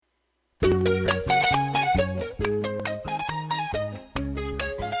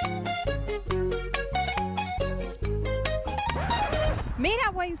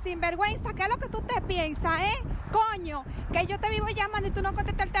buen sinvergüenza, ¿qué es lo que tú te piensas, Coño, que yo te vivo llamando y tú no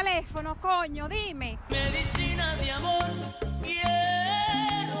contestas el teléfono, coño, dime. Medicina de amor,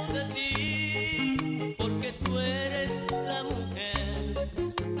 quiero de ti, porque tú eres la mujer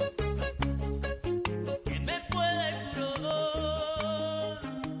que me puede curar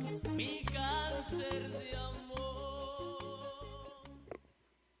mi cáncer de amor.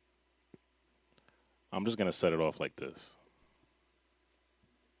 I'm just gonna set it off like this.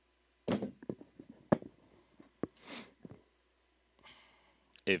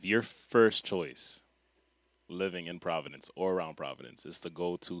 If your first choice living in Providence or around Providence is to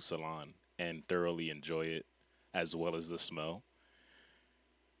go to Salon and thoroughly enjoy it as well as the smell,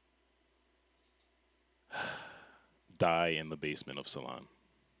 die in the basement of Salon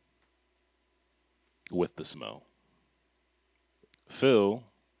with the smell. Phil,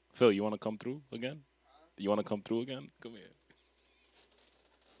 you want to come through again? You want to come through again? Come here.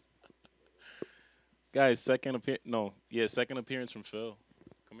 Guys, second appearance from Phil.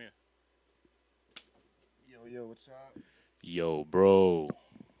 Come here. Yo, what's up? Yo, bro.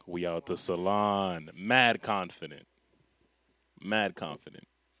 We out the Salon. Mad confident.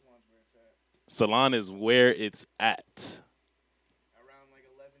 Salon is where it's at. Around like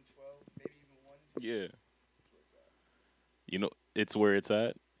 11, 12, maybe even 1. Yeah. You know, it's where it's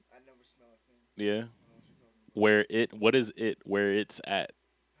at? I never smell a thing. Yeah. Where it's at.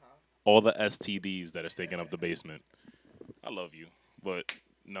 Huh? All the STDs that are taking up the basement. I love you, but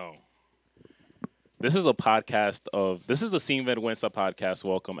no. This is the Sin Vergüenza podcast.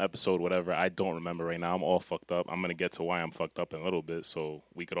 Welcome, episode, whatever. I don't remember right now. I'm all fucked up. I'm going to get to why I'm fucked up in a little bit so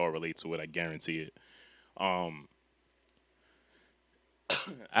we could all relate to it. I guarantee it. I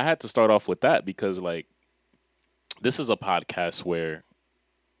had to start off with that because, like, this is a podcast where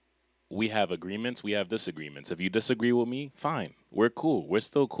we have agreements, we have disagreements. If you disagree with me, fine. We're cool. We're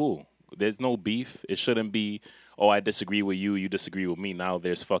still cool. There's no beef. It shouldn't be, oh, I disagree with you, you disagree with me. Now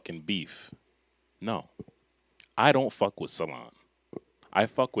there's fucking beef. No. I don't fuck with Salon. I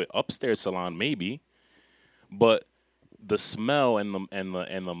fuck with upstairs Salon maybe, but the smell and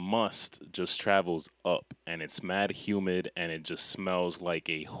the must just travels up, and it's mad humid, and it just smells like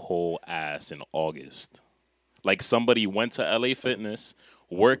a whole ass in August. Like somebody went to LA Fitness,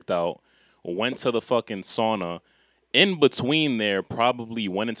 worked out, went to the fucking sauna, in between there probably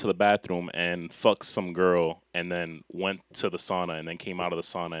went into the bathroom and fucked some girl, and then went to the sauna, and then came out of the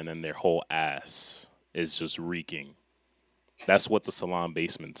sauna, and then their whole ass is just reeking. That's what the Salon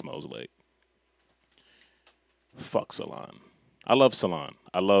basement smells like. Fuck Salon. I love Salon.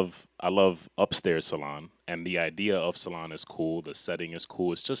 I love upstairs Salon, and the idea of Salon is cool. The setting is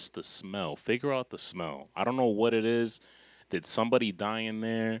cool. It's just the smell. Figure out the smell. I don't know what it is. Did somebody die in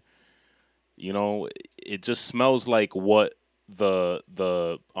there? You know, it just smells like what the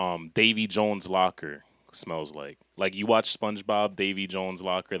Davy Jones locker smells like. Like you watch SpongeBob, Davy Jones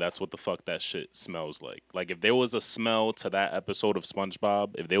locker, that's what the fuck that shit smells like. Like if there was a smell to that episode of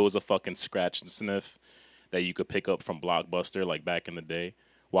SpongeBob, if there was a fucking scratch and sniff that you could pick up from Blockbuster like back in the day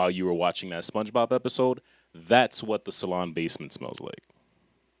while you were watching that SpongeBob episode, that's what the Salon basement smells like.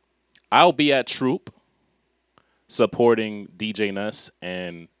 I'll be at Troop supporting DJ Ness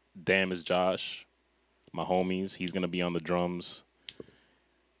and Damn is Josh, my homies. He's going to be on the drums.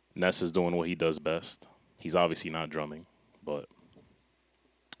 Ness is doing what he does best. He's obviously not drumming, but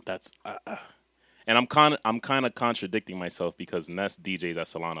that's and I'm kind of contradicting myself because Ness DJs at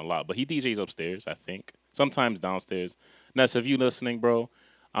Salon a lot, but he DJs upstairs, I think. Sometimes downstairs. Ness, if you listening, bro,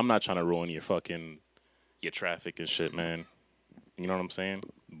 I'm not trying to ruin your traffic and shit, man. You know what I'm saying?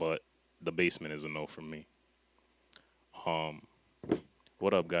 But the basement is a no from me.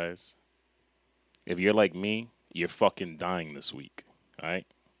 What up, guys? If you're like me, you're fucking dying this week, all right?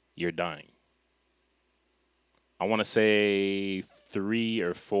 You're dying. I want to say 3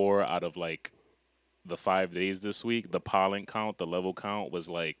 or 4 out of, like, the 5 days this week, the pollen count, the level count was,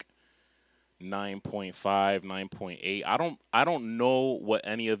 like, 9.5, 9.8. I don't know what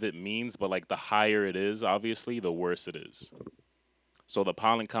any of it means, but, like, the higher it is, obviously, the worse it is. So the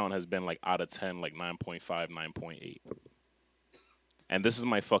pollen count has been, like, out of 10, like, 9.5, 9.8. And this is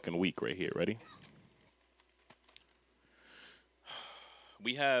my fucking week right here. Ready?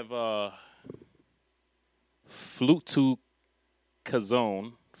 We have Fluticasone,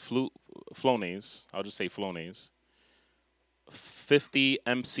 Flonase. I'll just say Flonase. 50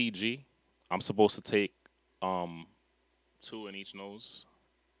 mcg. I'm supposed to take 2 in each nose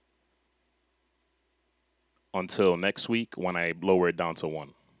until next week when I lower it down to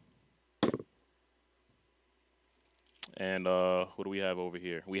 1. And what do we have over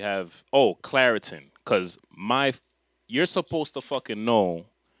here? We have, Claritin. Because you're supposed to fucking know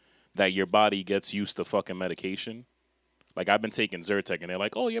that your body gets used to fucking medication. Like, I've been taking Zyrtec, and they're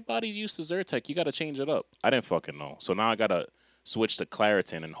like, oh, your body's used to Zyrtec. You got to change it up. I didn't fucking know. So now I got to switch to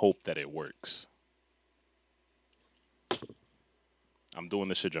Claritin and hope that it works. I'm doing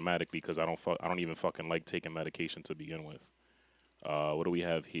this shit dramatically because I don't even fucking like taking medication to begin with. What do we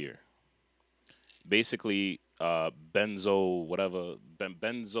have here? Basically,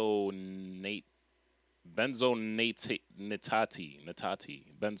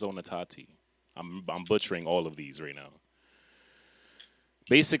 benzonatati. I'm butchering all of these right now.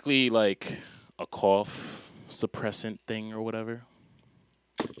 Basically, like a cough suppressant thing or whatever.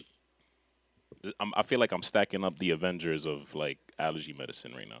 I feel like I'm stacking up the Avengers of like allergy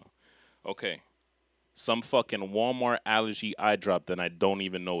medicine right now. Okay, some fucking Walmart allergy eye drop that I don't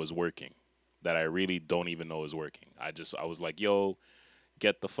even know is working. That I really don't even know is working. I was like, yo,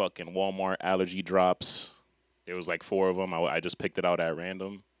 get the fucking Walmart allergy drops. There was like 4 of them. I just picked it out at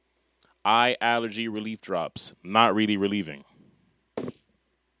random. Eye allergy relief drops. Not really relieving.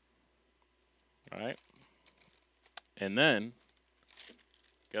 All right. And then,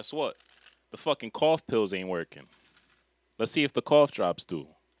 guess what? The fucking cough pills ain't working. Let's see if the cough drops do.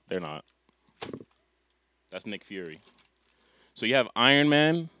 They're not. That's Nick Fury. So you have Iron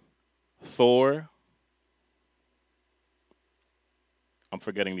Man, Thor. I'm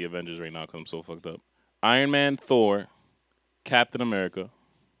forgetting the Avengers right now because I'm so fucked up. Iron Man, Thor, Captain America,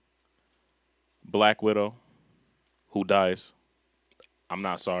 Black Widow, who dies. I'm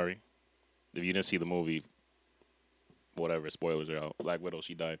not sorry. If you didn't see the movie, whatever, spoilers are out. Black Widow,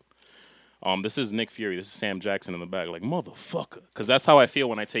 she died. This is Nick Fury. This is Sam Jackson in the back. Like, motherfucker. Because that's how I feel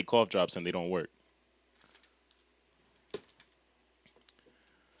when I take cough drops and they don't work.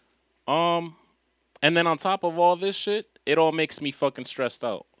 And then on top of all this shit, it all makes me fucking stressed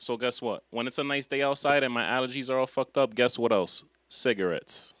out. So guess what? When it's a nice day outside and my allergies are all fucked up, guess what else?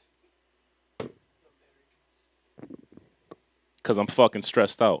 Cigarettes. Because I'm fucking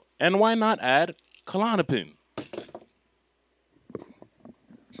stressed out. And why not add Klonopin?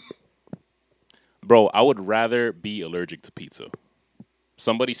 Bro, I would rather be allergic to pizza.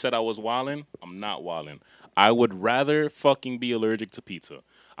 Somebody said I was wildin'. I'm not wildin'. I would rather fucking be allergic to pizza.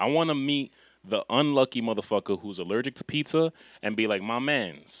 I want to meet the unlucky motherfucker who's allergic to pizza and be like, my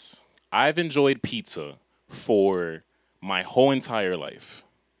mans, I've enjoyed pizza for my whole entire life.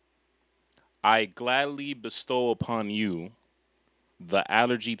 I gladly bestow upon you the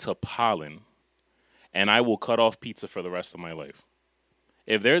allergy to pollen, and I will cut off pizza for the rest of my life.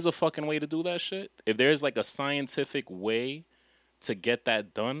 If there's a fucking way to do that shit, if there's like a scientific way to get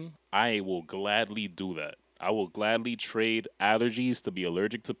that done, I will gladly do that. I will gladly trade allergies to be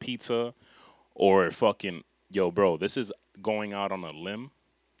allergic to pizza or fucking, yo, bro, this is going out on a limb,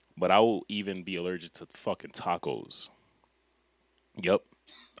 but I will even be allergic to fucking tacos. Yep,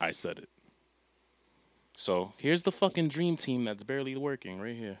 I said it. So here's the fucking dream team that's barely working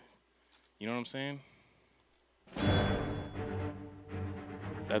right here. You know what I'm saying?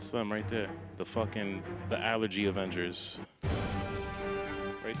 That's them right there. The allergy Avengers.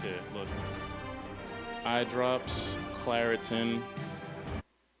 Right there, look. Eye drops, Claritin,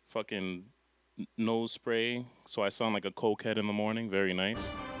 fucking nose spray, so I sound like a cokehead in the morning. Very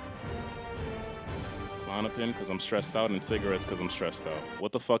nice. Klonopin because I'm stressed out, and cigarettes because I'm stressed out.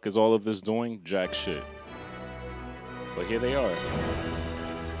 What the fuck is all of this doing? Jack shit. But here they are.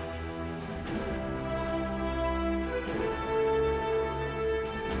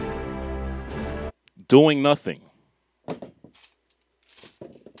 Doing nothing.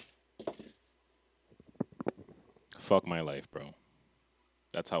 Fuck my life, bro.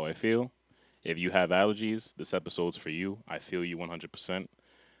 That's how I feel. If you have allergies, this episode's for you. I feel you 100%.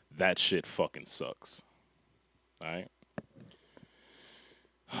 That shit fucking sucks. All right?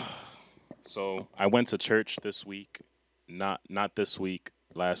 So I went to church this week. Not this week.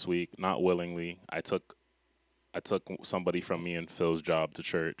 Last week. Not willingly. I took somebody from me and Phil's job to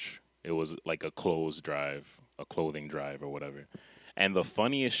church. It was like a clothing drive or whatever. And the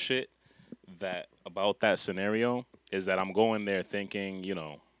funniest shit about that scenario is that I'm going there thinking, you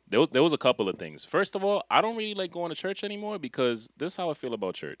know, there was a couple of things. First of all, I don't really like going to church anymore because this is how I feel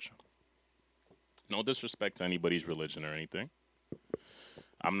about church. No disrespect to anybody's religion or anything.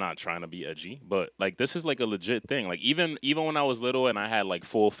 I'm not trying to be edgy, but like this is like a legit thing. Like even when I was little and I had like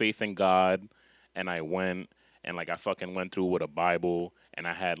full faith in God and I went and like I fucking went through with a Bible and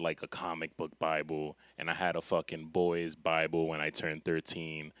I had like a comic book Bible and I had a fucking boys Bible when I turned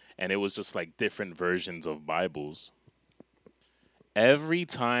 13 and it was just like different versions of Bibles. Every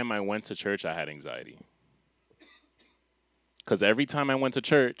time I went to church, I had anxiety. Because every time I went to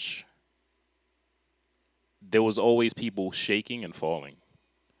church, there was always people shaking and falling.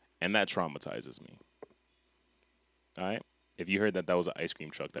 And that traumatizes me. All right? If you heard that was an ice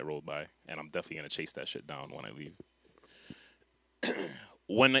cream truck that rolled by, and I'm definitely going to chase that shit down when I leave.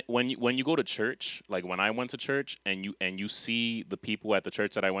 When you go to church, like when I went to church and you see the people at the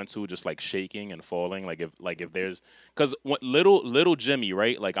church that I went to just like shaking and falling, like if there's, because little Jimmy,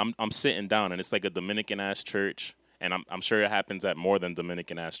 right? Like I'm sitting down and it's like a Dominican ass church, and I'm sure it happens at more than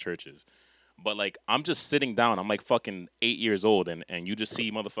Dominican ass churches. But like I'm just sitting down, I'm like fucking 8 years old, and you just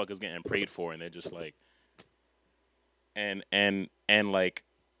see motherfuckers getting prayed for, and they're just like, and like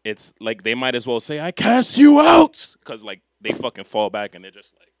it's like they might as well say, "I cast you out," because like they fucking fall back and they're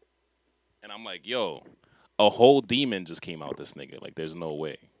just like, and I'm like, yo, a whole demon just came out this nigga. Like there's no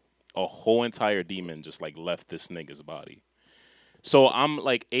way. A whole entire demon just like left this nigga's body. So I'm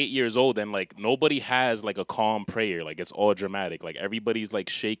like 8 years old and like nobody has like a calm prayer. Like it's all dramatic. Like everybody's like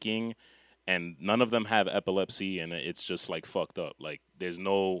shaking and none of them have epilepsy and it's just like fucked up. Like there's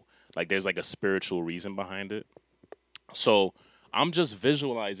like a spiritual reason behind it. So I'm just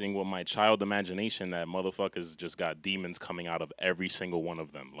visualizing with my child imagination that motherfuckers just got demons coming out of every single one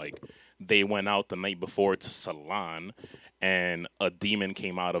of them. Like they went out the night before to Salon and a demon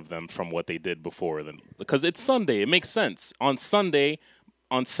came out of them from what they did before. Then because it's Sunday, it makes sense. On Saturday,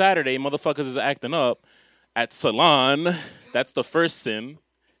 motherfuckers is acting up at Salon. That's the first sin.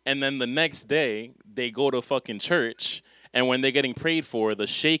 And then the next day, they go to fucking church. And when they're getting prayed for, the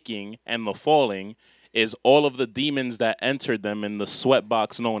shaking and the falling is all of the demons that entered them in the sweat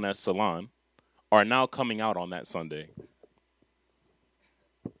box known as Salon are now coming out on that Sunday.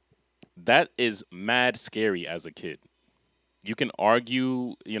 That is mad scary as a kid. You can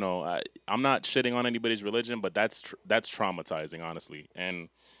argue, you know, I'm not shitting on anybody's religion, but that's traumatizing, honestly. And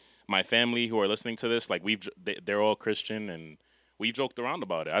my family who are listening to this, like they're all Christian, and we joked around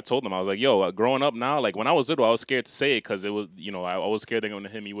about it. I told them, I was like, yo, growing up now, like when I was little, I was scared to say it because it was, you know, I was scared they're going to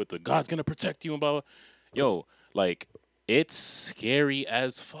hit me with the God's going to protect you and blah, blah. Yo, like it's scary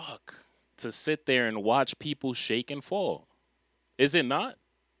as fuck to sit there and watch people shake and fall. Is it not?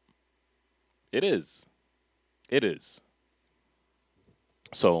 It is. It is.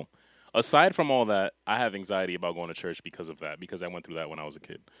 So aside from all that, I have anxiety about going to church because of that, because I went through that when I was a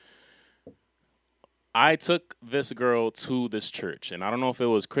kid. I took this girl to this church, and I don't know if it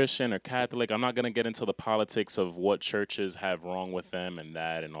was Christian or Catholic. I'm not going to get into the politics of what churches have wrong with them and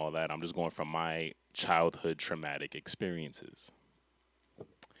that and all that. I'm just going from my childhood traumatic experiences.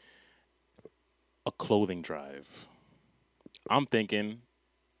 A clothing drive. I'm thinking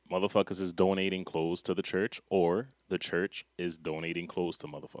motherfuckers is donating clothes to the church, or the church is donating clothes to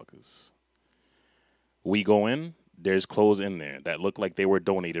motherfuckers. We go in, there's clothes in there that look like they were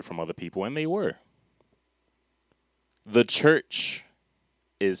donated from other people, and they were. The church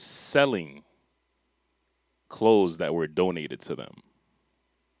is selling clothes that were donated to them.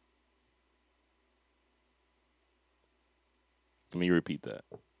 Let me repeat that.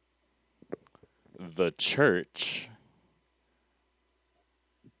 The church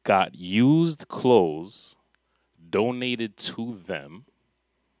got used clothes donated to them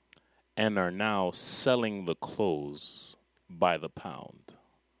and are now selling the clothes by the pound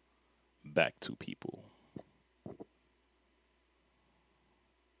back to people.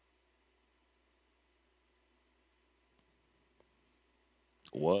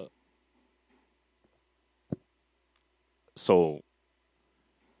 What? So,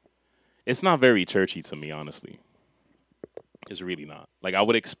 it's not very churchy to me, honestly. It's really not. Like, I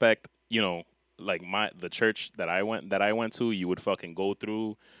would expect, you know, like the church that I went to, you would fucking go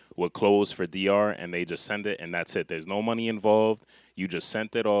through with clothes for DR and they just send it and that's it. There's no money involved. You just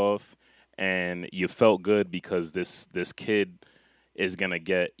sent it off and you felt good because this kid is gonna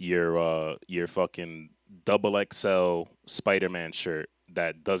get your fucking double XL Spider-Man shirt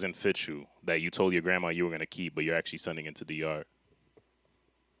that doesn't fit you, that you told your grandma you were going to keep, but you're actually sending into DR.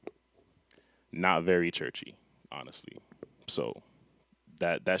 Not very churchy, honestly. So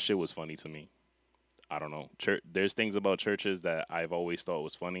that shit was funny to me. I don't know. There's things about churches that I've always thought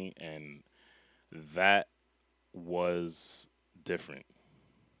was funny, and that was different.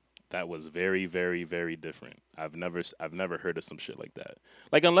 That was very, very, very different. I've never heard of some shit like that.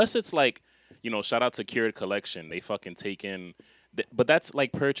 Like, unless it's like, you know, shout out to Cured Collection. They fucking take in... But that's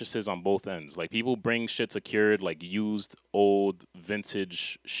like purchases on both ends. Like people bring shit to Cured, like used, old,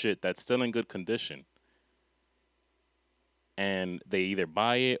 vintage shit that's still in good condition. And they either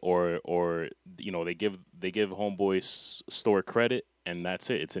buy it or you know, they give homeboys store credit and that's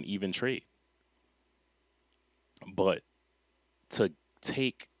it. It's an even trade. But to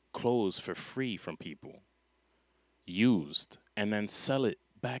take clothes for free from people, used, and then sell it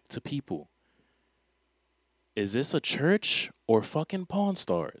back to people. is this a church or fucking Pawn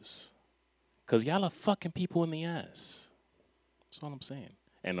Stars? Because y'all are fucking people in the ass. That's all I'm saying.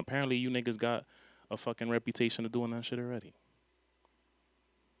 And apparently you niggas got a fucking reputation of doing that shit already.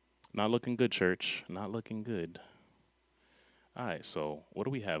 Not looking good, church. Not looking good. All right, so what do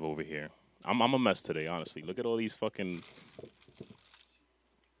we have over here? I'm a mess today, honestly. Look at all these fucking...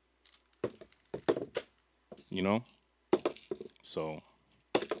 You know? So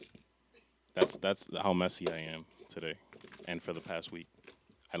that's how messy I am today and for the past week.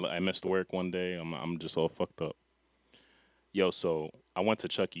 I missed work one day. I'm just all fucked up. Yo, so I went to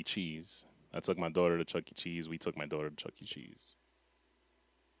Chuck E. Cheese. I took my daughter to Chuck E. Cheese. We took my daughter to Chuck E. Cheese.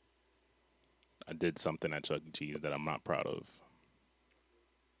 I did something at Chuck E. Cheese that I'm not proud of.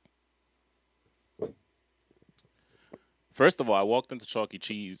 First of all, I walked into Chuck E.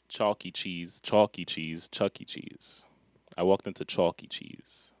 Cheese. I walked into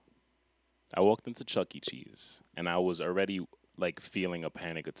Chuck E. Cheese, and I was already like feeling a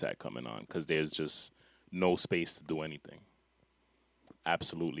panic attack coming on because there's just no space to do anything.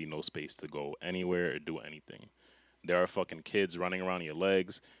 Absolutely no space to go anywhere or do anything. There are fucking kids running around your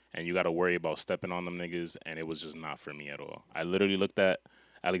legs, and you got to worry about stepping on them niggas, and it was just not for me at all. I literally looked at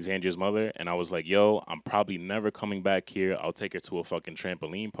Alexandria's mother, and I was like, yo, I'm probably never coming back here. I'll take her to a fucking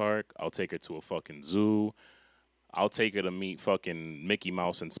trampoline park. I'll take her to a fucking zoo. I'll take her to meet fucking Mickey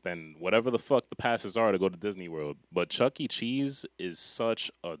Mouse and spend whatever the fuck the passes are to go to Disney World. But Chuck E. Cheese is such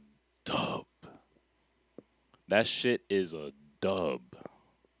a dub. That shit is a dub.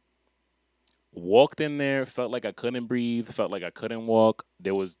 Walked in there, felt like I couldn't breathe, felt like I couldn't walk.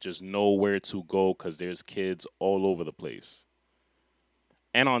 There was just nowhere to go because there's kids all over the place.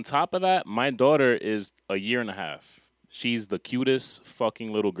 And on top of that, my daughter is a year and a half. She's the cutest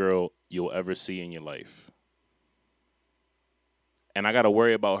fucking little girl you'll ever see in your life. And I got to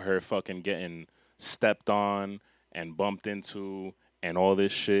worry about her fucking getting stepped on and bumped into and all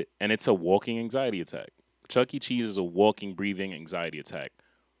this shit. And it's a walking anxiety attack. Chuck E. Cheese is a walking, breathing anxiety attack.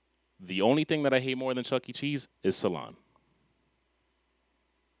 The only thing that I hate more than Chuck E. Cheese is Salon.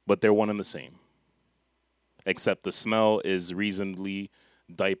 But they're one and the same. Except the smell is reasonably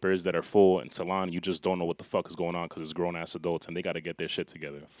diapers that are full, and Salon, you just don't know what the fuck is going on because it's grown-ass adults, and they got to get their shit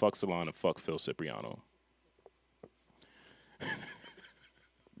together. Fuck Salon and fuck Phil Cipriano.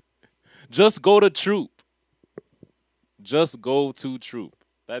 Just go to Troop. Just go to Troop.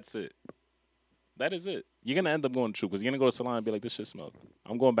 That's it. That is it. You're going to end up going to Troop because you're going to go to Salon and be like, this shit smells.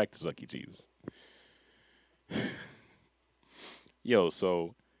 I'm going back to Chuck E. Cheese. Yo,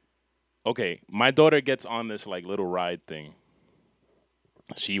 so, okay, my daughter gets on this, like, little ride thing.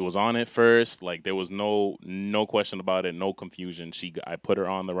 She was on it first. Like, there was no question about it, no confusion. I put her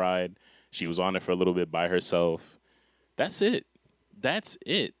on the ride. She was on it for a little bit by herself. That's it. That's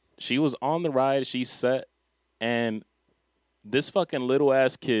it. She was on the ride. She sat, and this fucking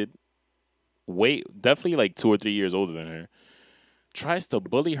little-ass kid, definitely like 2 or 3 years older than her, tries to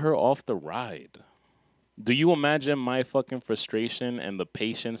bully her off the ride. Do you imagine my fucking frustration and the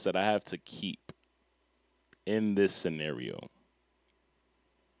patience that I have to keep in this scenario?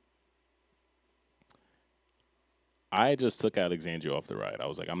 I just took Alexandria off the ride. I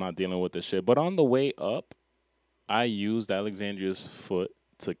was like, I'm not dealing with this shit. But on the way up, I used Alexandria's foot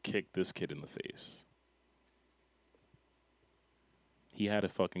to kick this kid in the face. He had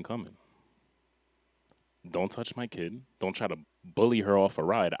it fucking coming. Don't touch my kid. Don't try to bully her off a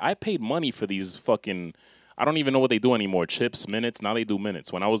ride. I paid money for these fucking, I don't even know what they do anymore. Chips, minutes. Now they do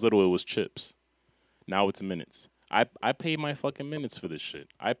minutes. When I was little, it was chips. Now it's minutes. I paid my fucking minutes for this shit.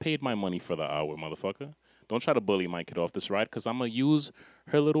 I paid my money for the hour, motherfucker. Don't try to bully my kid off this ride because I'm going to use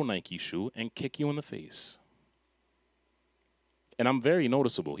her little Nike shoe and kick you in the face. And I'm very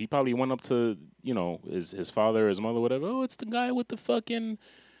noticeable. He probably went up to, you know, his father or his mother, whatever. Oh, it's the guy with the fucking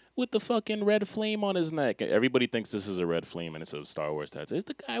red flame on his neck. Everybody thinks this is a red flame and it's a Star Wars tattoo. It's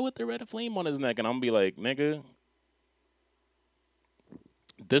the guy with the red flame on his neck. And I'm going to be like, nigga,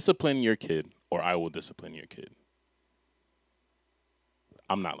 discipline your kid or I will discipline your kid.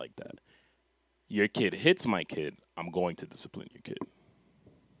 I'm not like that. Your kid hits my kid, I'm going to discipline your kid.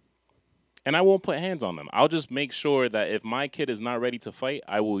 And I won't put hands on them. I'll just make sure that if my kid is not ready to fight,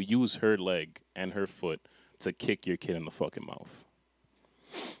 I will use her leg and her foot to kick your kid in the fucking mouth.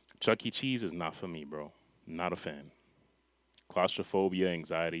 Chuck E. Cheese is not for me, bro. Not a fan. Claustrophobia,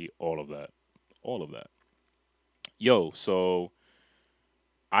 anxiety, all of that. All of that. Yo, so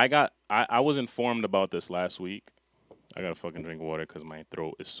I was informed about this last week. I gotta fucking drink water because my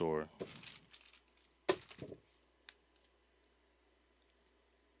throat is sore.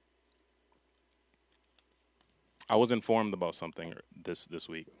 I was informed about something this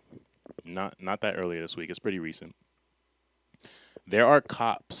week. Not that earlier this week. It's pretty recent. There are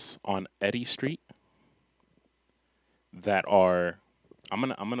cops on Eddy Street that are. I'm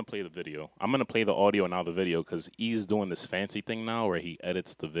gonna play the video. I'm gonna play the audio and now the video because he's doing this fancy thing now where he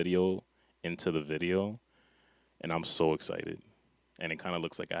edits the video into the video, and I'm so excited. And it kind of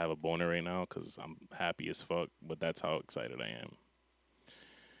looks like I have a boner right now because I'm happy as fuck. But that's how excited I am.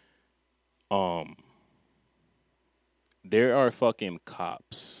 There are fucking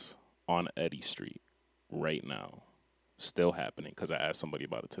cops on Eddy Street right now, still happening because I asked somebody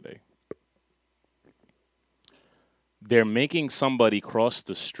about it today. They're making somebody cross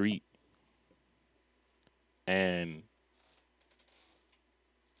the street and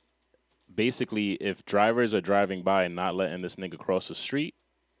basically if drivers are driving by and not letting this nigga cross the street,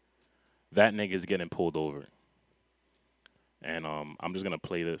 that nigga's getting pulled over. And I'm just going to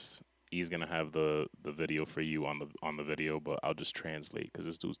play this. He's going to have the video for you on the video, but I'll just translate because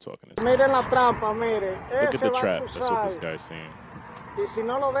this dude's talking this much. Miren la trampa, mire. Look at the Ese va a trap. That's what this cruzar. guy's saying. Y si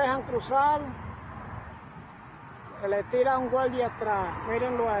no lo dejan cruzar, le tira un guardia atrás.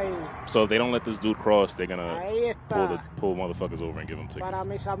 Mírenlo ahí. So if they don't let this dude cross, they're going Ahí to está. pull motherfuckers over and give them tickets. Para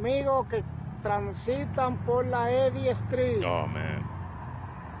mis amigos que transitan por la Eddy Street. Oh, man.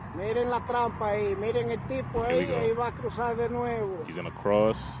 Miren la trampa ahí. Miren el tipo Here we ahí. go. Ahí va a cruzar de nuevo. He's going to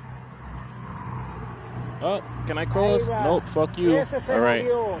cross. Oh, can I cross? Ahí va. Nope, fuck you. Ese se All right.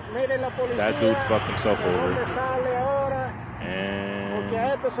 jodió. Miren la policía. That dude fucked himself ¿De dónde over. sale ahora? Porque a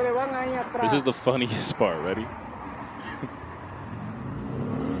And estos se le van ahí atrás. this is the funniest part. Ready?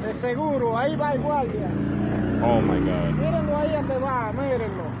 De seguro, ahí va el guardia. Oh, my God. Mírenlo ahí donde va,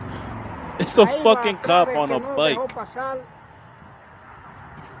 mírenlo. It's a Ahí fucking va, cop sabe on que a no bike. dejó pasar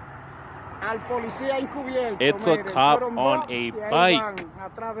al policía encubierto. It's a miren, cop fueron on dos a y ahí bike. van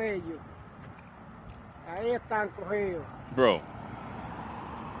atrás de ellos. Ahí están cogidos. Bro,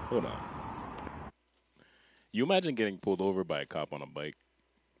 hold on. You imagine getting pulled over by a cop on a bike?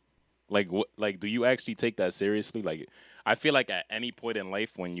 Like, what? Like, do you actually take that seriously? Like, I feel like at any point in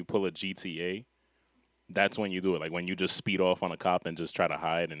life when you pull a GTA, that's when you do it. Like, when you just speed off on a cop and just try to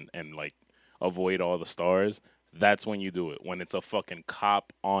hide and like, avoid all the stars, that's when you do it. When it's a fucking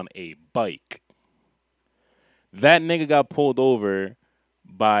cop on a bike. That nigga got pulled over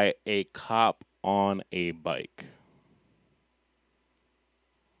by a cop on a bike.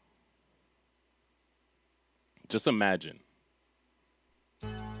 Just imagine.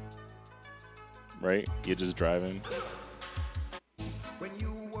 Right? You're just driving.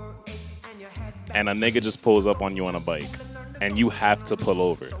 And a nigga just pulls up on you on a bike. And you have to pull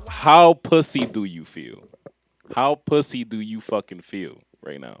over. How pussy do you feel? How pussy do you fucking feel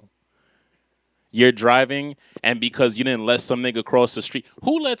right now? You're driving, and because you didn't let some nigga cross the street.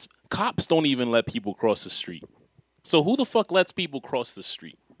 Cops don't even let people cross the street. So who the fuck lets people cross the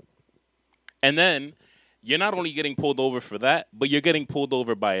street? And then, you're not only getting pulled over for that, but you're getting pulled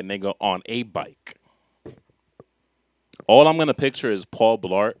over by a nigga on a bike. All I'm going to picture is Paul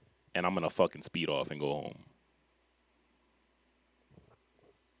Blart, and I'm going to fucking speed off and go home.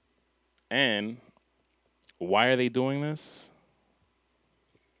 And why are they doing this?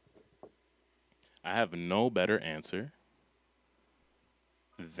 I have no better answer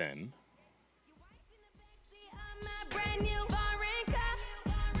than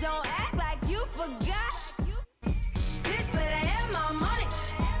Don't act like you forgot. Bitch, better have my money.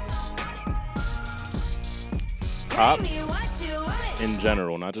 cops What you want? in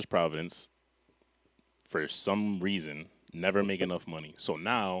general, not just Providence, for some reason, never make enough money. So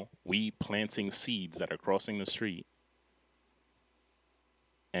now we planting seeds that are crossing the street.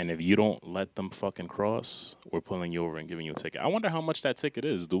 And if you don't let them fucking cross, we're pulling you over and giving you a ticket. I wonder how much that ticket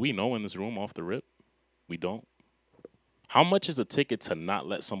is. Do we know in this room off the rip? We don't. How much is a ticket to not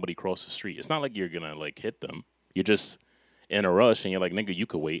let somebody cross the street? It's not like you're going to, like, hit them. You're just in a rush, and you're like, nigga, you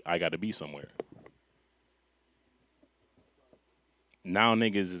could wait. I got to be somewhere. Now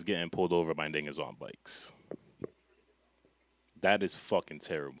niggas is getting pulled over by niggas on bikes. That is fucking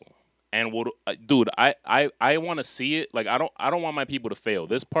terrible. And what, dude, I want to see it. Like, I don't want my people to fail.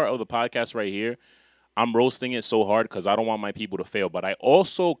 This part of the podcast right here, I'm roasting it so hard because I don't want my people to fail. But I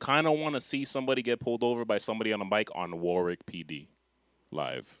also kind of want to see somebody get pulled over by somebody on a bike on Warwick PD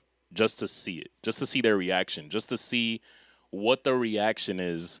live. Just to see it. Just to see their reaction. Just to see what the reaction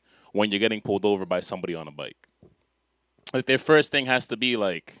is when you're getting pulled over by somebody on a bike. Like, their first thing has to be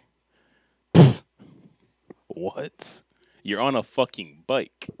like, what? You're on a fucking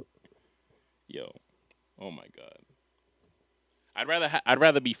bike. Yo. Oh, my God. I'd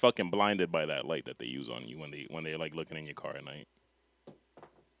rather be fucking blinded by that light that they use on you when they're like looking in your car at night.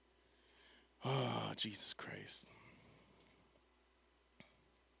 Oh, Jesus Christ.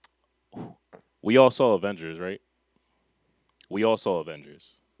 We all saw Avengers, right? We all saw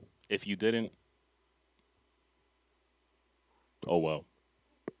Avengers. If you didn't, oh well.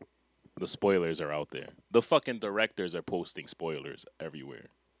 The spoilers are out there. The fucking directors are posting spoilers everywhere.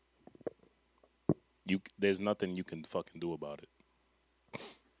 There's nothing you can fucking do about it.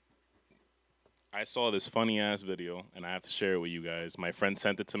 I saw this funny ass video and I have to share it with you guys. My friend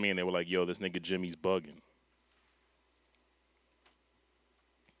sent it to me and they were like, yo, this nigga Jimmy's bugging.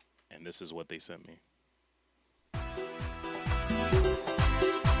 And this is what they sent me.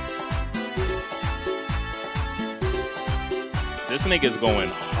 This nigga's going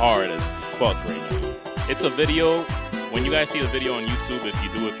hard as fuck right now. It's a video. When you guys see the video on YouTube, if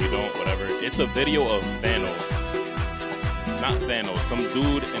you do, if you don't, whatever, it's a video of Thanos. Not Thanos. Some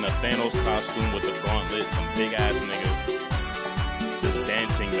dude in a Thanos costume with a gauntlet, some big ass nigga, just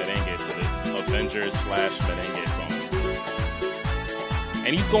dancing merengue to this Avengers / merengue song.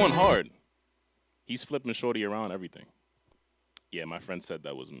 And he's going hard. He's flipping shorty around everything. Yeah, my friend said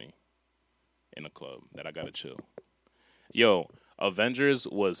that was me in a club, that I gotta chill. Yo, Avengers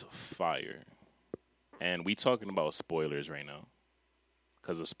was fire. And we talking about spoilers right now.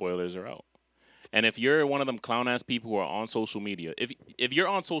 Because the spoilers are out. And if you're one of them clown-ass people who are on social media, if you're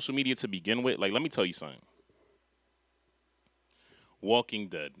on social media to begin with, like, let me tell you something. Walking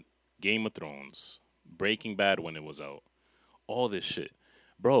Dead, Game of Thrones, Breaking Bad when it was out, all this shit.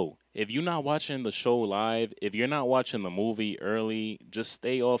 Bro, if you're not watching the show live, if you're not watching the movie early, just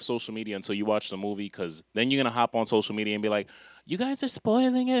stay off social media until you watch the movie, because then you're going to hop on social media and be like, you guys are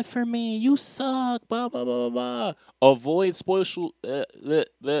spoiling it for me. You suck. Blah, blah, blah, blah, blah. Avoid spoilshul.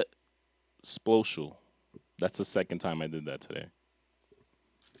 Sploshul. That's the second time I did that today.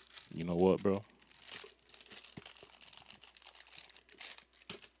 You know what, bro?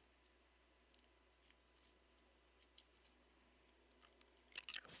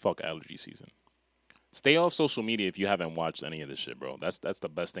 Fuck allergy season. Stay off social media if you haven't watched any of this shit, bro. That's the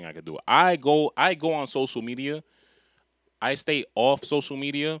best thing I could do. I go on social media. I stay off social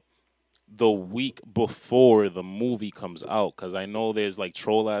media the week before the movie comes out, because I know there's like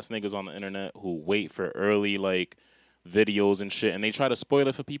troll ass niggas on the internet who wait for early like videos and shit, and they try to spoil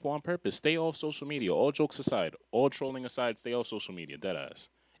it for people on purpose. Stay off social media. All jokes aside, all trolling aside, stay off social media. Deadass.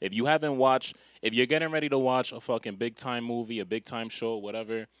 If you haven't watched, if you're getting ready to watch a fucking big time movie, a big time show,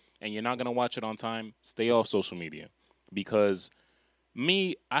 whatever, and you're not gonna watch it on time, stay off social media. Because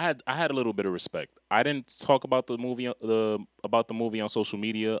me, I had a little bit of respect. I didn't talk about the movie on social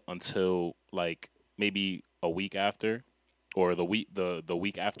media until like maybe a week after, or the week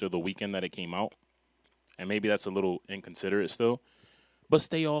after the weekend that it came out. And maybe that's a little inconsiderate still. But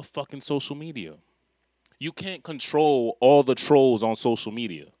stay off fucking social media. You can't control all the trolls on social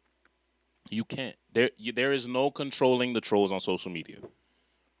media. You can't. There is no controlling the trolls on social media.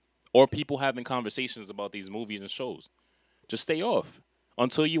 Or people having conversations about these movies and shows. Just stay off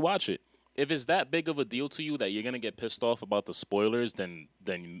until you watch it. If it's that big of a deal to you that you're going to get pissed off about the spoilers, then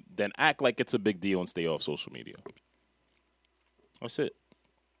act like it's a big deal and stay off social media. That's it.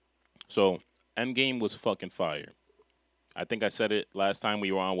 So, Endgame was fucking fire. I think I said it last time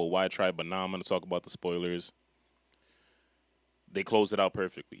we were on with Y Tribe, but now I'm going to talk about the spoilers. They closed it out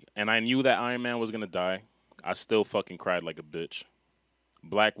perfectly. And I knew that Iron Man was going to die. I still fucking cried like a bitch.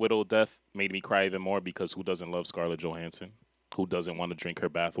 Black Widow death made me cry even more, because who doesn't love Scarlett Johansson? Who doesn't want to drink her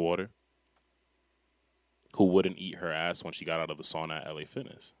bath water? Who wouldn't eat her ass when she got out of the sauna at LA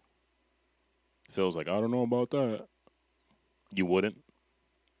Fitness? Phil's like, I don't know about that. You wouldn't?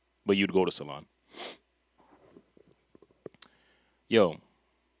 But you'd go to salon. Yo,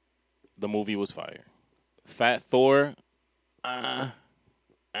 the movie was fire. Fat Thor, I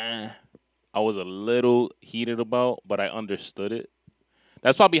was a little heated about, but I understood it.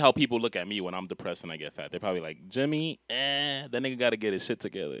 That's probably how people look at me when I'm depressed and I get fat. They're probably like, Jimmy, that nigga got to get his shit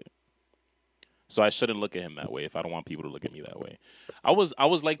together. So I shouldn't look at him that way if I don't want people to look at me that way. I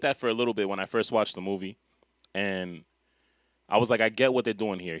was like that for a little bit when I first watched the movie. And I was like, I get what they're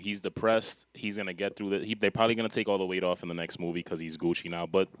doing here. He's depressed. He's going to get through it. They're probably going to take all the weight off in the next movie because he's Gucci now.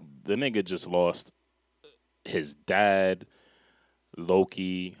 But the nigga just lost his dad,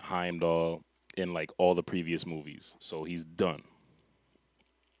 Loki, Heimdall, in like all the previous movies. So he's done.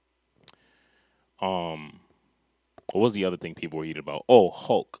 What was the other thing people were heated about? Oh,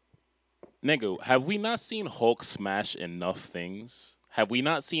 Hulk. Nigga, have we not seen Hulk smash enough things? Have we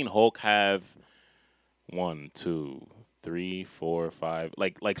not seen Hulk have 1, 2, 3, 4, 5,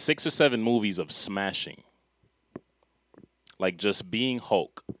 like 6 or 7 movies of smashing? Like just being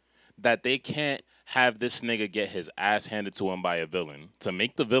Hulk. That they can't have this nigga get his ass handed to him by a villain to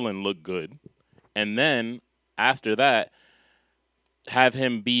make the villain look good. And then after that, have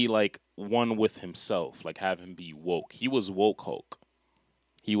him be like one with himself, like have him be woke. He was woke Hulk.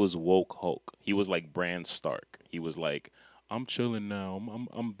 He was woke Hulk. He was like Bran Stark. He was like, I'm chilling now.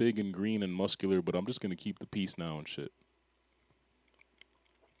 I'm big and green and muscular, but I'm just gonna keep the peace now and shit.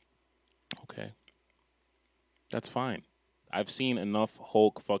 Okay, that's fine. I've seen enough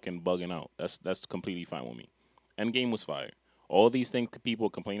Hulk fucking bugging out. That's completely fine with me. Endgame was fire. All these things people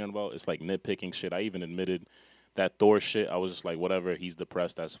complaining about, it's like nitpicking shit. I even admitted that Thor shit. I was just like, whatever. He's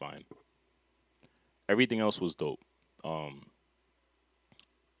depressed. That's fine. Everything else was dope. I'm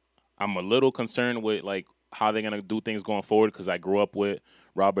a little concerned with like how they're gonna do things going forward because I grew up with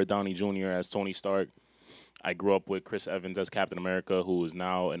Robert Downey Jr. as Tony Stark. I grew up with Chris Evans as Captain America, who is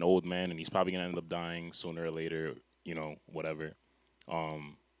now an old man and he's probably gonna end up dying sooner or later. You know, whatever.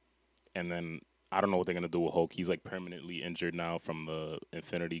 And then I don't know what they're gonna do with Hulk. He's like permanently injured now from the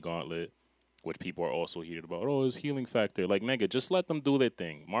Infinity Gauntlet, which people are also heated about. Oh, his healing factor. Like, nigga, just let them do their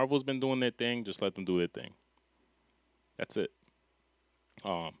thing. Marvel's been doing their thing. Just let them do their thing. That's it.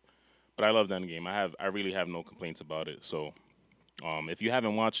 But I love Endgame. I really have no complaints about it. So, if you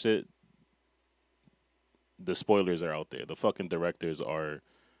haven't watched it, the spoilers are out there. The fucking directors are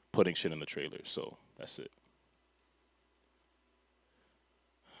putting shit in the trailers. So that's it.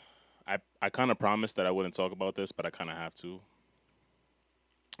 I kind of promised that I wouldn't talk about this, but I kind of have to.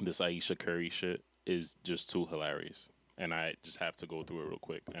 This Aisha Curry shit is just too hilarious. And I just have to go through it real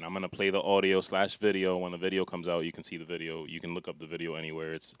quick. And I'm going to play the audio/video. When the video comes out, you can see the video. You can look up the video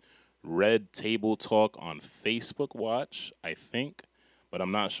anywhere. It's Red Table Talk on Facebook Watch, I think. But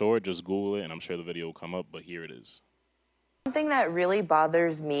I'm not sure. Just Google it, and I'm sure the video will come up. But here it is. Something that really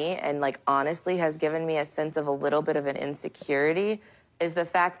bothers me and, like, honestly has given me a sense of a little bit of an insecurity is the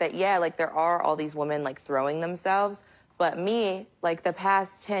fact that, yeah, like, there are all these women, like, throwing themselves. But me, like, the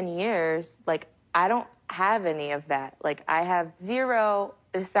past 10 years, like, I don't have any of that. Like, I have zero,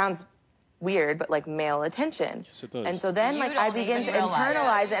 it sounds weird, but, like, male attention. Yes, it does. And so then, You like, I don't begin to even realize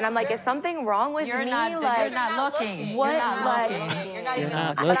internalize it. And I'm like, is something wrong with You're me? not, like, you're not looking. what, You're not like- looking. You're not even not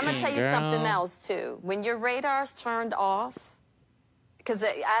looking. But I'm gonna looking, tell you girl. something else too. When your radar's turned off, because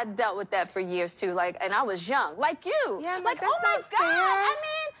I dealt with that for years too. Like, and I was young, like you. Yeah, I'm like, like, oh that's my not God. fair. I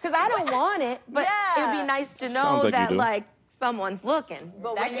mean, Because I don't want it, but Yeah. it'd be nice to know Sounds like you that, do. like, someone's looking.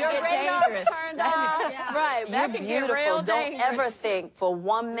 but That when can your get radar's dangerous. turned off, right? That You're can get beautiful. real Don't ever dangerous. think for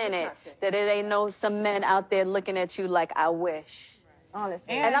 1 minute that it ain't no some men out there looking at you like I wish.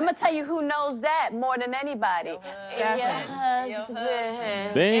 Honestly. And I'm gonna tell you who knows that more than anybody. Your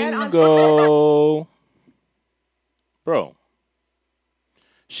husband. Bingo. Bro.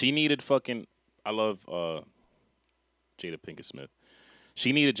 She needed fucking... I love Jada Pinkett Smith.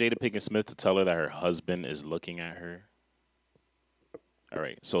 She needed Jada Pinkett Smith to tell her that her husband is looking at her. All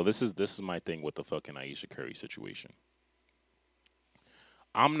right. So this is my thing with the fucking Aisha Curry situation.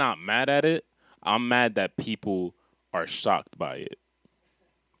 I'm not mad at it. I'm mad that people are shocked by it.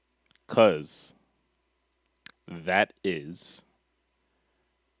 'Cause that is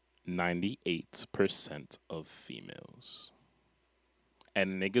 98% of females.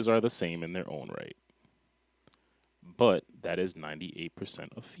 And niggas are the same in their own right. But that is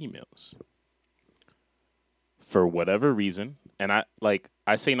 98% of females. For whatever reason, and I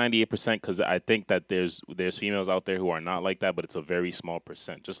say 98% because I think that there's females out there who are not like that, but it's a very small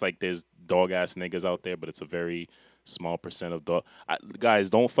percent. Just like there's dog ass niggas out there, but it's a very small percent of dog. Guys,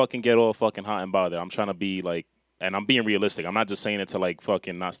 don't fucking get all fucking hot and bothered. I'm trying to be like, and I'm being realistic. I'm not just saying it to like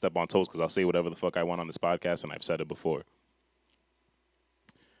fucking not step on toes because I'll say whatever the fuck I want on this podcast, and I've said it before.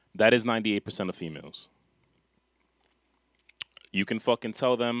 That is 98% of females. You can fucking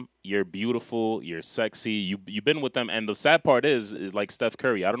tell them you're beautiful, you're sexy, you've been with them. And the sad part is like Steph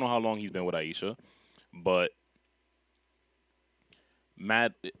Curry. I don't know how long he's been with Aisha, but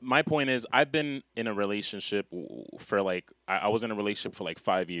my point is I've been in a relationship for like, I was in a relationship for like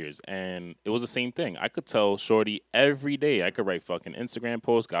 5 years, and it was the same thing. I could tell Shorty every day. I could write fucking Instagram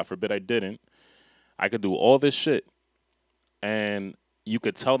posts. God forbid I didn't. I could do all this shit. And you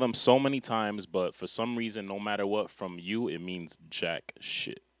could tell them so many times, but for some reason, no matter what, from you, it means jack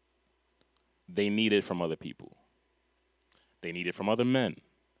shit. They need it from other people. They need it from other men.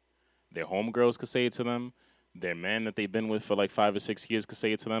 Their homegirls could say it to them. Their man that they've been with for like 5 or 6 years could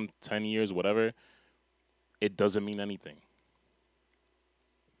say it to them, 10 years, whatever. It doesn't mean anything.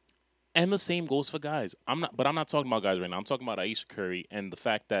 And the same goes for guys. I'm not talking about guys right now. I'm talking about Aisha Curry and the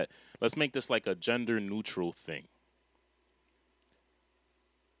fact that let's make this like a gender neutral thing.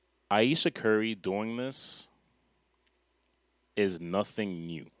 Aisha Curry doing this is nothing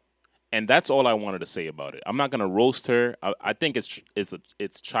new. And that's all I wanted to say about it. I'm not going to roast her. I think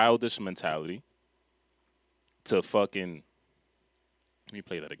it's childish mentality to fucking Let me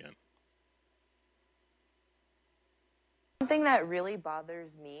play that again. Something that really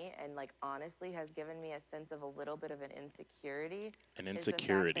bothers me and like honestly has given me a sense of a little bit of an insecurity. An is the fact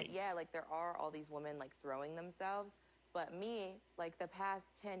insecurity. that, yeah, like there are all these women like throwing themselves, but me, like the past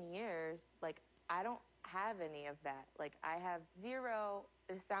 10 years, like I don't have any of that. Like I have zero,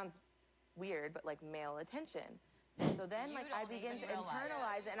 it sounds weird, but like male attention. And so then like I begin to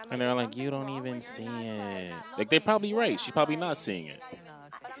internalize it and I'm like, And they're is like, you something don't wrong even with see you? it. Like, they're probably right. She's probably not seeing it.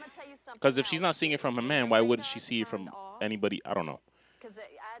 But I'm gonna tell you something. Because if she's not seeing it from her man, why wouldn't she see it from anybody? I don't know. Because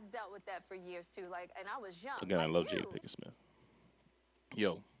I dealt with that for years too. Like, and I was young. Again, I like love you. Jada Pinkett Smith.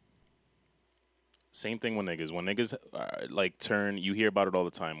 Yo. Same thing with niggas. When niggas, like, turn, you hear about it all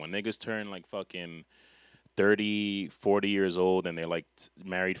the time. When niggas turn, like, fucking 30, 40 years old and they're, like,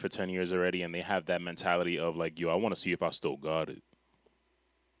 married for 10 years already and they have that mentality of, like, yo, I want to see if I still got it.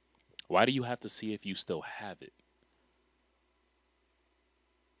 Why do you have to see if you still have it?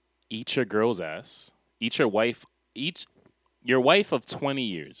 Eat your girl's ass. Eat your wife. Your wife of 20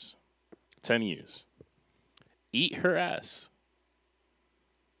 years. 10 years. Eat her ass.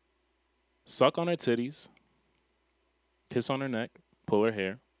 Suck on her titties. Kiss on her neck. Pull her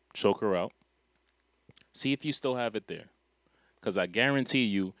hair. Choke her out. See if you still have it there. Because I guarantee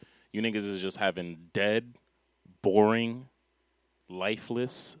you, you niggas is just having dead, boring,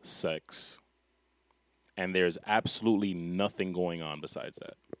 lifeless sex. And there's absolutely nothing going on besides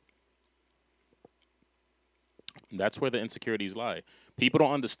that. That's where the insecurities lie. People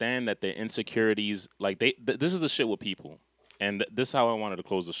don't understand that their insecurities, like this is the shit with people. And this is how I wanted to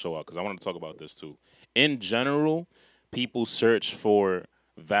close the show out, because I wanted to talk about this too. In general, people search for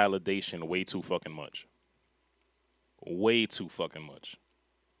validation way too fucking much. Way too fucking much.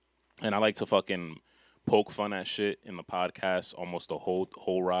 And I like to fucking poke fun at shit in the podcast almost the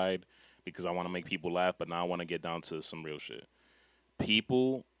whole ride, because I want to make people laugh, but now I want to get down to some real shit.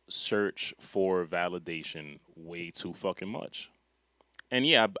 People search for validation way too fucking much. And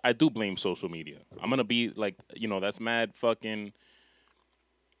yeah, I do blame social media. I'm going to be like, that's mad fucking...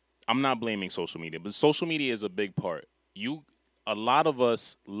 I'm not blaming social media, but social media is a big part. A lot of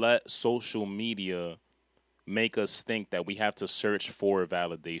us let social media make us think that we have to search for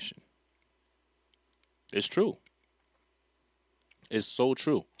validation. It's true. It's so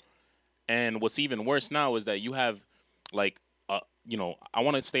true. And what's even worse now is that you have, like, I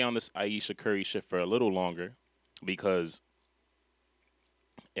want to stay on this Ayesha Curry shit for a little longer, because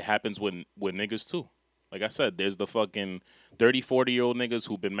it happens with niggas too. Like I said, there's the fucking 30, 40-year-old niggas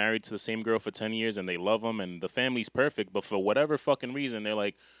who've been married to the same girl for 10 years and they love them and the family's perfect, but for whatever fucking reason, they're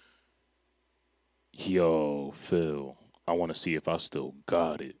like, yo, Phil, I want to see if I still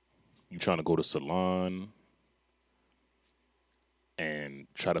got it. You trying to go to salon and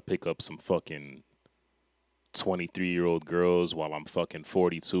try to pick up some fucking 23-year-old girls while I'm fucking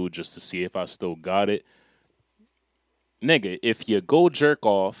 42 just to see if I still got it. Nigga, if you go jerk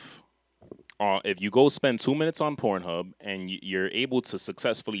off, if you go spend 2 minutes on Pornhub and you're able to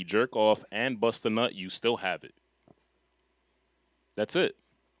successfully jerk off and bust a nut, you still have it. That's it.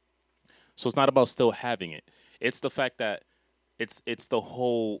 So it's not about still having it. It's the fact that it's the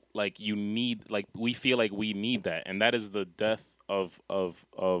whole, like, you need, like, we feel like we need that, and that is the death of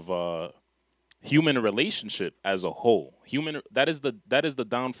human relationship as a whole. That is the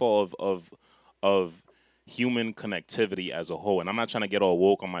downfall of human connectivity as a whole. And I'm not trying to get all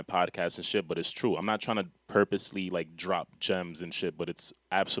woke on my podcast and shit, but it's true. I'm not trying to purposely like drop gems and shit, but it's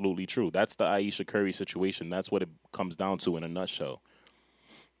absolutely true. That's the Ayesha Curry situation. That's what it comes down to in a nutshell.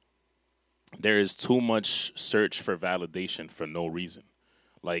 There is too much search for validation for no reason.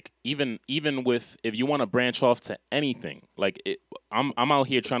 Like even with, if you want to branch off to anything, like I'm out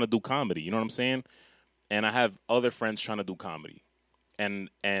here trying to do comedy, you know what I'm saying? And I have other friends trying to do comedy.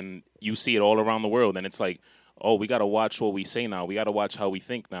 And you see it all around the world, and it's like, oh, we got to watch what we say now. We got to watch how we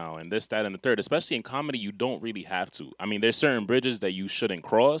think now, and this, that, and the third. Especially in comedy, you don't really have to. I mean, there's certain bridges that you shouldn't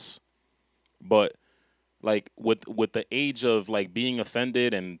cross, but like with the age of like being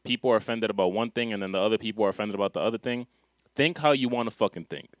offended, and people are offended about one thing, and then the other people are offended about the other thing, think how you want to fucking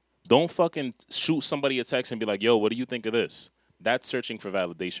think. Don't fucking shoot somebody a text and be like, yo, what do you think of this? That's searching for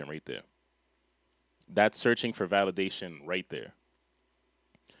validation right there. That's searching for validation right there.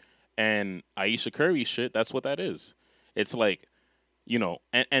 And Ayesha Curry shit, that's what that is. It's like,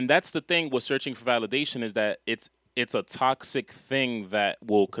 and that's the thing with searching for validation, is that it's a toxic thing that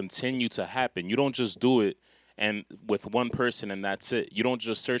will continue to happen. You don't just do it and with one person and that's it. You don't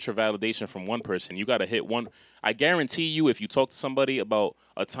just search for validation from one person. You got to hit one. I guarantee you, if you talk to somebody about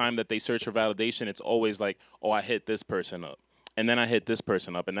a time that they search for validation, it's always like, oh, I hit this person up. And then I hit this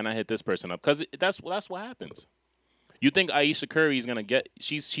person up. And then I hit this person up. Because that's what happens. You think Aisha Curry is gonna get?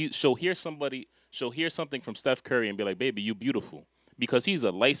 She'll hear something from Steph Curry and be like, "Baby, you beautiful," because he's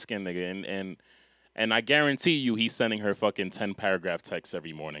a light skinned nigga, and I guarantee you he's sending her fucking 10-paragraph texts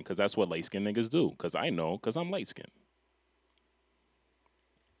every morning because that's what light skinned niggas do. Because I know, because I'm light skinned.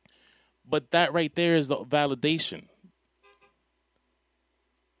 But that right there is the validation.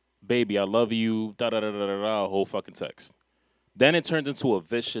 Baby, I love you. Da da da da da da. Whole fucking text. Then it turns into a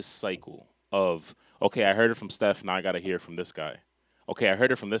vicious cycle of, okay, I heard it from Steph, now I gotta hear from this guy. Okay, I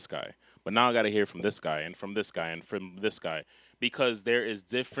heard it from this guy, but now I gotta hear from this guy and from this guy and from this guy. Because there is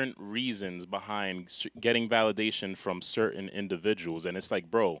different reasons behind getting validation from certain individuals. And it's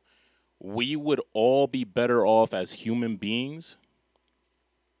like, bro, we would all be better off as human beings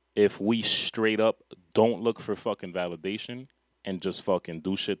if we straight up don't look for fucking validation and just fucking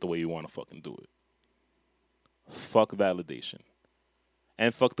do shit the way you want to fucking do it. Fuck validation.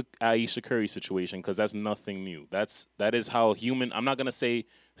 And fuck the Aisha Curry situation, because that's nothing new. That is how I'm not going to say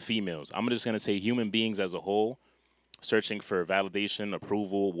females. I'm just going to say human beings as a whole, searching for validation,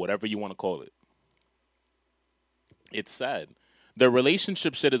 approval, whatever you want to call it. It's sad. The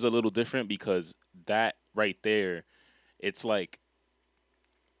relationship shit is a little different because that right there, it's like,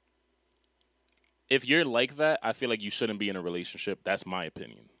 if you're like that, I feel like you shouldn't be in a relationship. That's my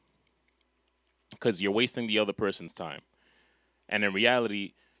opinion. Because you're wasting the other person's time. And in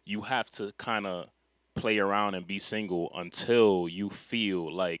reality, you have to kind of play around and be single until you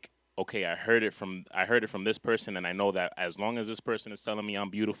feel like, okay, I heard it from this person, and I know that as long as this person is telling me I'm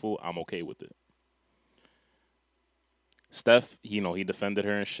beautiful, I'm okay with it. Steph, he defended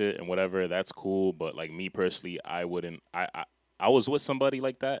her and shit and whatever. That's cool, but like me personally, I wouldn't. I was with somebody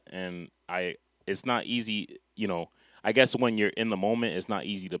like that, and it's not easy. I guess when you're in the moment, it's not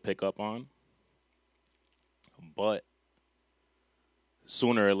easy to pick up on. But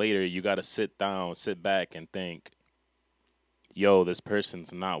sooner or later, you got to sit back, and think, yo, this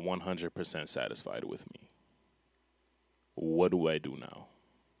person's not 100% satisfied with me. What do I do now?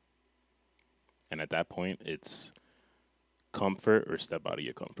 And at that point, it's comfort or step out of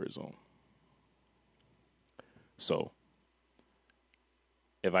your comfort zone. So,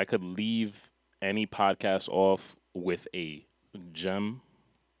 if I could leave any podcast off with a gem,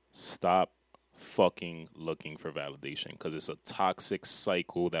 stop fucking looking for validation, because it's a toxic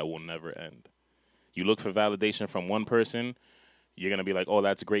cycle that will never end. You look for validation from one person, you're going to be like, oh,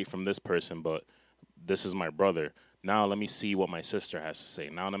 that's great from this person, but this is my brother. Now let me see what my sister has to say.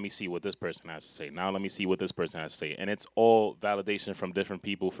 Now let me see what this person has to say. Now let me see what this person has to say. And it's all validation from different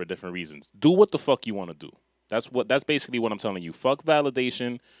people for different reasons. Do what the fuck you want to do. That's basically what I'm telling you. Fuck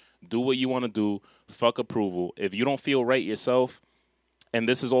validation. Do what you want to do. Fuck approval. If you don't feel right yourself, and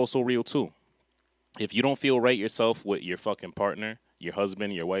this is also real too, if you don't feel right yourself with your fucking partner, your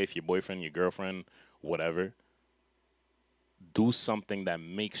husband, your wife, your boyfriend, your girlfriend, whatever, do something that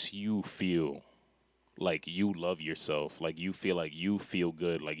makes you feel like you love yourself, like you feel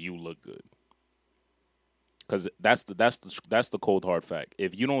good, like you look good. Because that's the cold hard fact.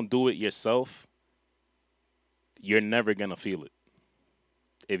 If you don't do it yourself, you're never gonna feel it.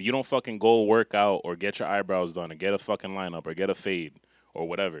 If you don't fucking go work out or get your eyebrows done or get a fucking lineup or get a fade or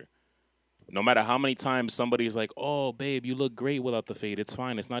whatever, no matter how many times somebody's like, oh, babe, you look great without the fade. It's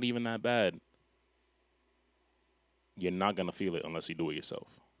fine. It's not even that bad. You're not going to feel it unless you do it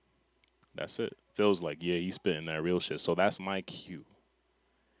yourself. That's it. Feels like, yeah, he's spitting that real shit. So that's my cue.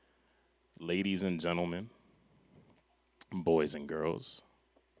 Ladies and gentlemen, boys and girls,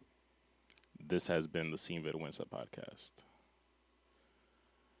 this has been the Sin Vergüenza podcast.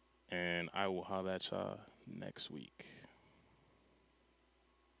 And I will holler at y'all next week.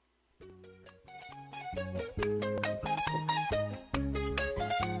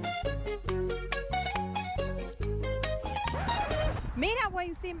 Mira,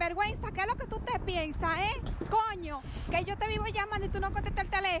 buen sinvergüenza, ¿qué es lo que tú te piensas, Coño, que yo te vivo llamando y tú no contestas el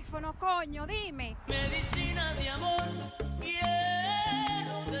teléfono, coño, dime. Medicina de amor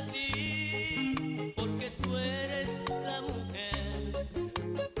quiero de ti, porque tú eres la mujer.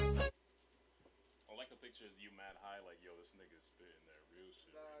 All I can picture is you mad high, like, yo, this nigga is spitting that real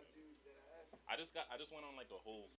shit. Nah, dude, that ass. I just went on like a whole